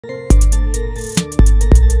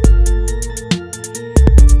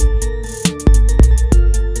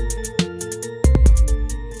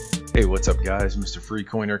What's up, guys? Mr. Free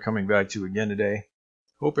Coiner coming back to you again today.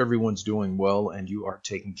 Hope everyone's doing well and you are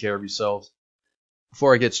taking care of yourselves.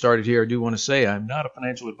 Before I get started here, I do want to say I'm not a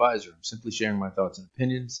financial advisor. I'm simply sharing my thoughts and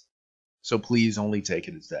opinions, so please only take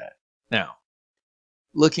it as that. Now,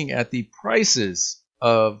 looking at the prices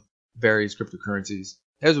of various cryptocurrencies,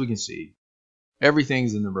 as we can see,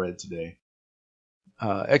 everything's in the red today.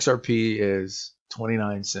 XRP is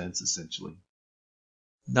 29 cents essentially.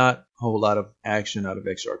 Not a whole lot of action out of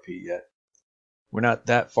XRP yet. We're not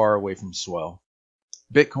that far away from swell.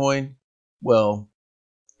 Bitcoin, well,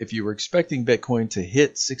 if you were expecting Bitcoin to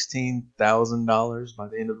hit $16,000 by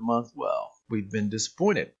the end of the month, well, we've been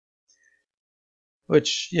disappointed.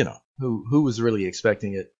 Which, you know, who was really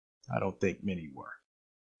expecting it? I don't think many were.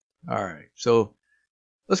 All right, so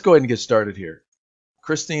let's go ahead and get started here.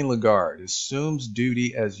 Christine Lagarde assumes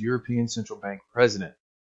duty as European Central Bank president.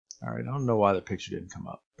 All right, I don't know why the picture didn't come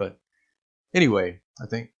up, but anyway, I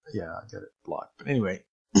think, yeah, I got it blocked. But anyway,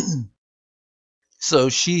 so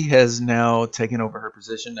she has now taken over her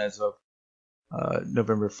position as of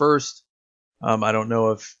November 1st. I don't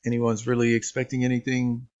know if anyone's really expecting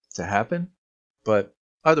anything to happen, but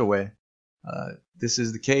either way, this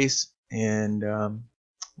is the case, and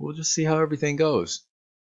we'll just see how everything goes.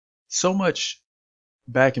 So much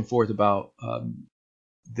back and forth about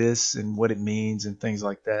this and what it means and things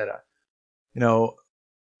like that. You know,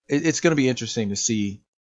 it's going to be interesting to see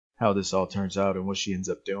how this all turns out and what she ends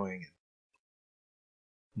up doing.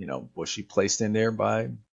 You know, was she placed in there by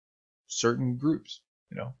certain groups?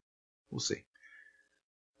 You know, we'll see.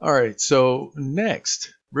 All right, so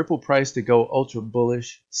next, Ripple price to go ultra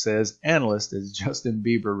bullish, says analyst, as Justin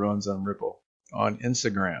Bieber runs on Ripple on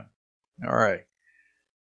Instagram. All right,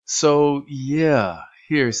 so yeah,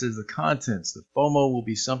 here it says the contents. The FOMO will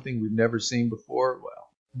be something we've never seen before.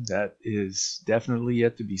 Well, that is definitely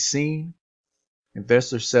yet to be seen.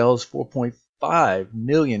 Investor sells 4.5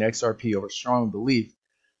 million XRP over strong belief.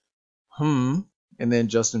 And then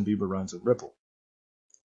Justin Bieber runs a Ripple.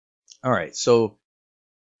 All right, so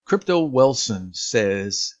Crypto Wilson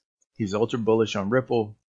says he's ultra bullish on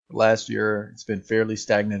Ripple. Last year, it's been fairly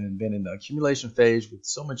stagnant and been in the accumulation phase with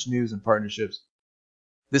so much news and partnerships.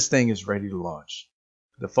 This thing is ready to launch.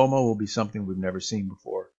 The FOMO will be something we've never seen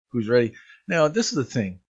before. Who's ready? Now, this is the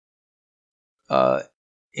thing.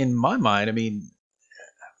 In my mind, I mean,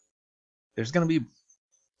 there's going to be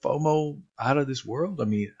FOMO out of this world. I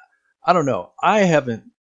mean, I don't know. I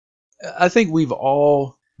think we've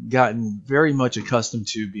all gotten very much accustomed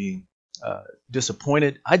to being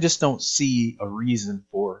disappointed. I just don't see a reason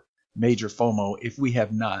for major FOMO if we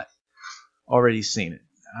have not already seen it.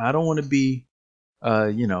 I don't want to be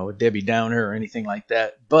you know, a Debbie Downer or anything like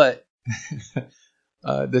that. But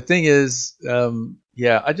the thing is,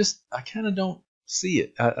 yeah, I kind of don't see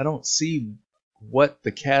it. I don't see what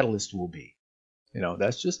the catalyst will be. You know,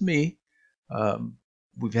 that's just me.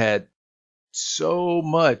 We've had so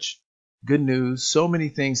much good news, so many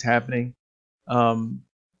things happening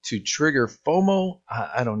to trigger FOMO.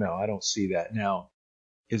 I don't know. I don't see that. Now,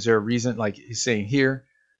 is there a reason, like he's saying here,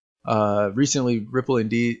 recently Ripple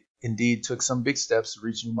indeed took some big steps to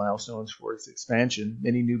reach new milestones for its expansion.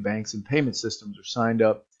 Many new banks and payment systems are signed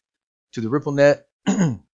up to the RippleNet,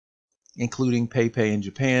 including PayPay in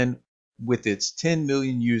Japan, with its 10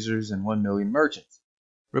 million users and 1 million merchants.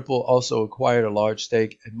 Ripple also acquired a large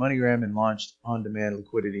stake at MoneyGram and launched on-demand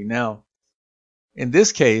liquidity. Now, in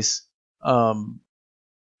this case,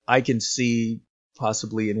 I can see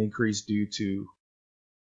possibly an increase due to,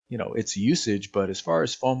 you know, its usage, but as far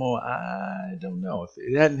as FOMO, I don't know. If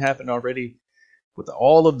it hadn't happened already with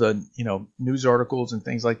all of the, you know, news articles and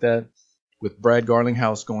things like that, with Brad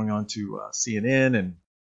Garlinghouse going on to CNN and,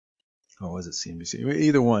 oh, was it CNBC?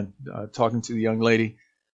 Either one, talking to the young lady.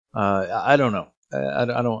 I don't know.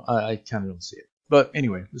 I kind of don't see it. But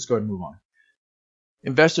anyway, let's go ahead and move on.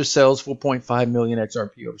 Investor sells 4.5 million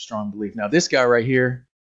XRP over strong belief. Now, this guy right here,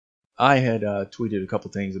 I had tweeted a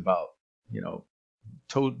couple things about, you know,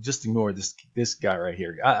 just ignore this guy right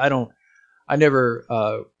here. I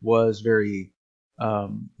never was very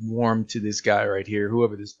warm to this guy right here,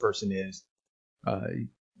 whoever this person is.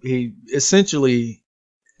 He essentially,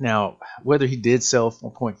 now whether he did sell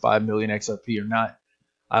 4.5 million XRP or not,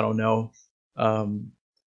 I don't know.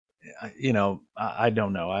 You know, I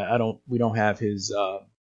don't know. We don't have his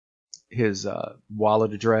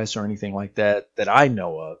wallet address or anything like that I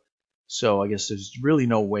know of. So I guess there's really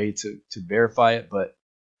no way to verify it. But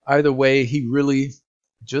either way, he really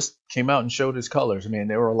just came out and showed his colors. I mean,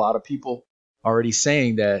 there were a lot of people already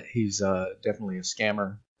saying that he's definitely a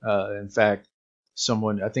scammer. In fact,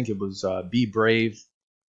 someone, I think it was Be Brave,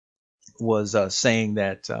 was saying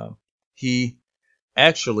that he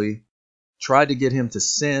actually tried to get him to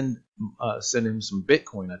send him some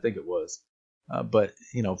Bitcoin, I think it was, but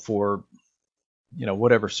for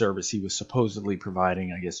whatever service he was supposedly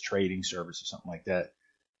providing, I guess trading service or something like that.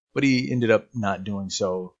 But he ended up not doing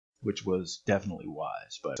so, which was definitely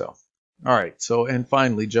wise. But so, all right. So, and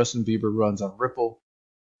finally, Justin Bieber runs on Ripple.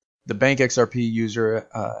 The Bank XRP user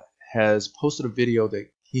has posted a video that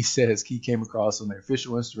he says he came across on the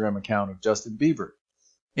official Instagram account of Justin Bieber.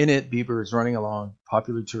 In it, Bieber is running along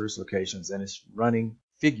popular tourist locations, and his running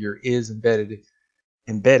figure is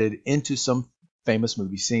embedded into some famous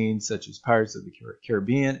movie scenes such as Pirates of the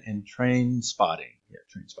Caribbean and Train Spotting. Yeah,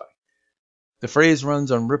 Train Spotting. The phrase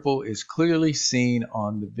 "runs on Ripple" is clearly seen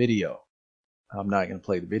on the video. I'm not going to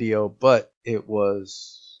play the video, but it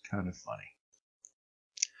was kind of funny.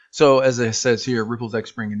 So as it says here, Ripple's X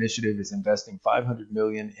Spring initiative is investing $500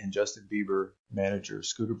 million in Justin Bieber, manager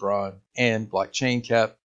Scooter Braun, and Blockchain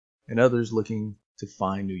Cap, and others looking to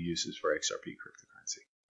find new uses for XRP cryptocurrency.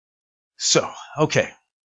 So, okay.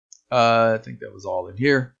 I think that was all in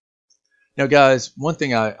here. Now, guys, one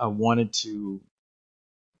thing I wanted to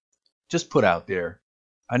just put out there.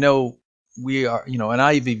 I know we are, and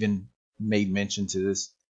I've even made mention to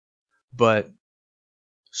this, but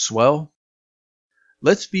Swell,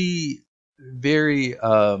 let's be very,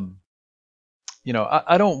 I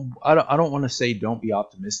don't want to say don't be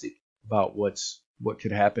optimistic about what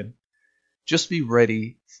could happen. Just be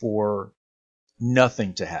ready for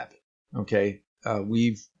nothing to happen. Okay,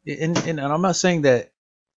 and I'm not saying that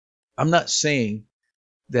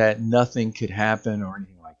nothing could happen or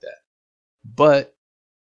anything like that. But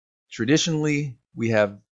traditionally, we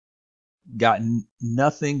have gotten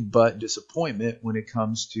nothing but disappointment when it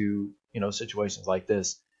comes to situations like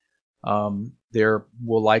this. There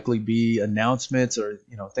will likely be announcements or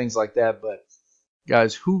things like that, but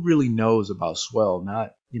guys, who really knows about Swell?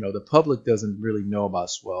 Not the public doesn't really know about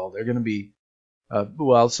Swell. They're going to be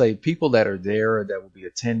I'll say people that are there, that will be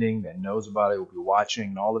attending, that knows about it, will be watching,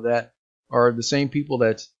 and all of that are the same people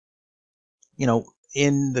that's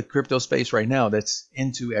in the crypto space right now that's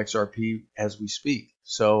into XRP as we speak.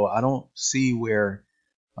 So I don't see where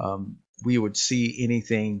we would see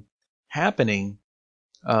anything happening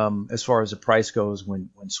as far as the price goes when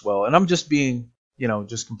Swell. And I'm just being,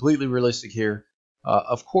 just completely realistic here.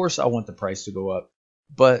 Of course, I want the price to go up,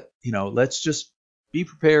 but let's just be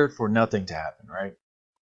prepared for nothing to happen, right?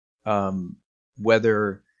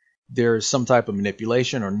 Whether there's some type of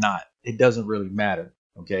manipulation or not, it doesn't really matter.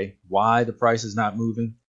 Okay, why the price is not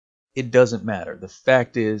moving, it doesn't matter. The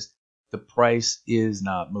fact is the price is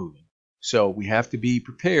not moving. So we have to be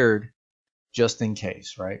prepared just in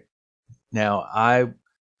case, right? Now, I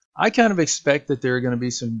kind of expect that there are going to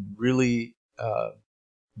be some really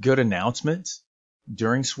good announcements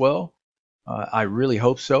during Swell. I really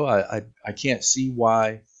hope so. I can't see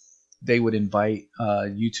why they would invite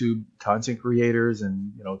YouTube content creators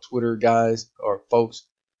and Twitter guys or folks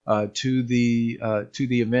to the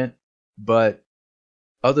event, but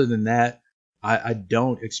other than that, I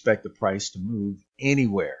don't expect the price to move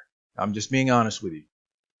anywhere. I'm just being honest with you.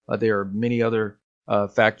 There are many other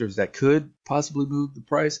factors that could possibly move the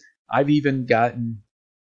price. I've even gotten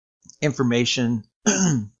information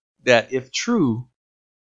that, if true,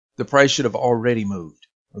 the price should have already moved.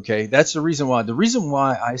 Okay, that's the reason why. The reason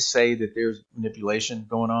why I say that there's manipulation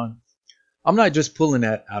going on, I'm not just pulling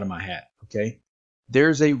that out of my hat. Okay,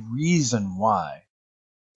 there's a reason why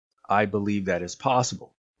I believe that is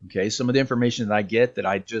possible. Okay, some of the information that I get that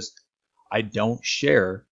I don't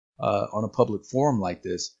share on a public forum like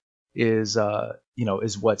this is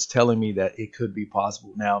what's telling me that it could be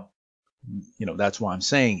possible. Now, that's why I'm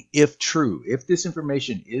saying, if true, if this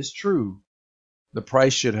information is true, the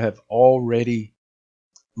price should have already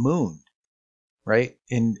mooned, right?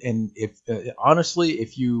 And if honestly,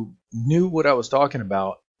 if you knew what I was talking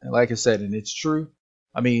about, and like I said, and it's true,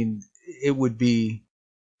 I mean, it would be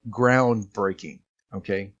groundbreaking.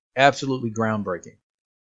 Okay, absolutely groundbreaking.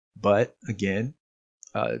 But again,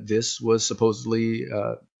 this was supposedly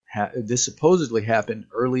happened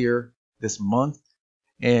earlier this month,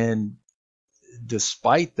 and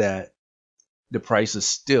despite that, the price is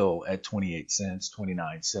still at 28 cents,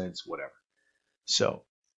 29 cents, whatever. So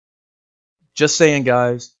just saying,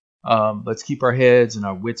 guys, let's keep our heads and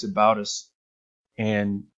our wits about us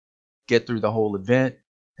and get through the whole event,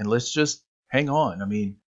 and let's just hang on. I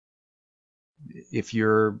mean, if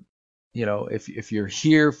you're if you're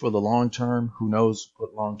here for the long term, who knows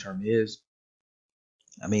what long term is?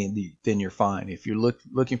 I mean, then you're fine. If you're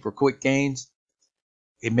looking for quick gains,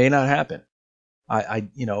 it may not happen.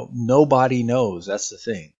 Nobody knows. That's the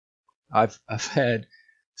thing. I've had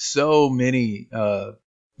so many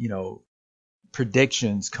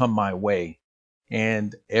predictions come my way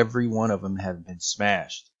and every one of them have been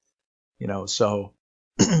smashed. So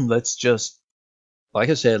let's just, like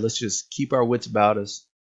I said, let's just keep our wits about us.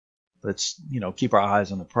 Let's, keep our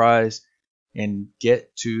eyes on the prize and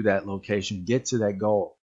get to that location, get to that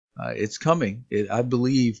goal. It's coming. I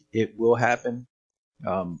believe it will happen.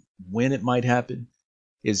 When it might happen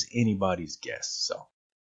is anybody's guess. So,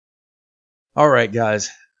 all right, guys.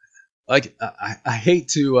 Like I hate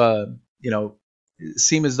to,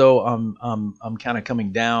 seem as though I'm kind of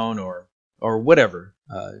coming down or whatever,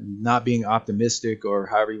 not being optimistic or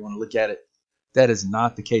however you want to look at it. That is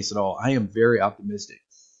not the case at all. I am very optimistic.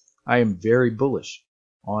 I am very bullish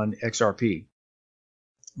on XRP.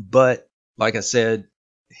 But like I said,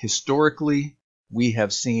 historically, we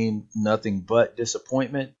have seen nothing but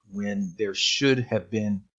disappointment when there should have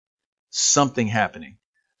been something happening.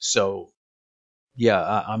 So, yeah,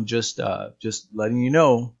 I'm just letting you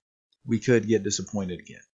know we could get disappointed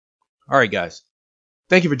again. All right, guys.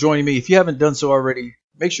 Thank you for joining me. If you haven't done so already,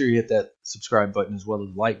 make sure you hit that subscribe button as well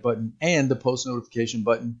as the like button and the post notification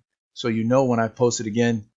button so you know when I post it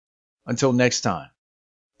again. Until next time,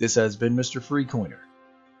 this has been Mr. Free Coiner.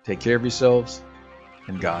 Take care of yourselves,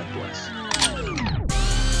 and God bless.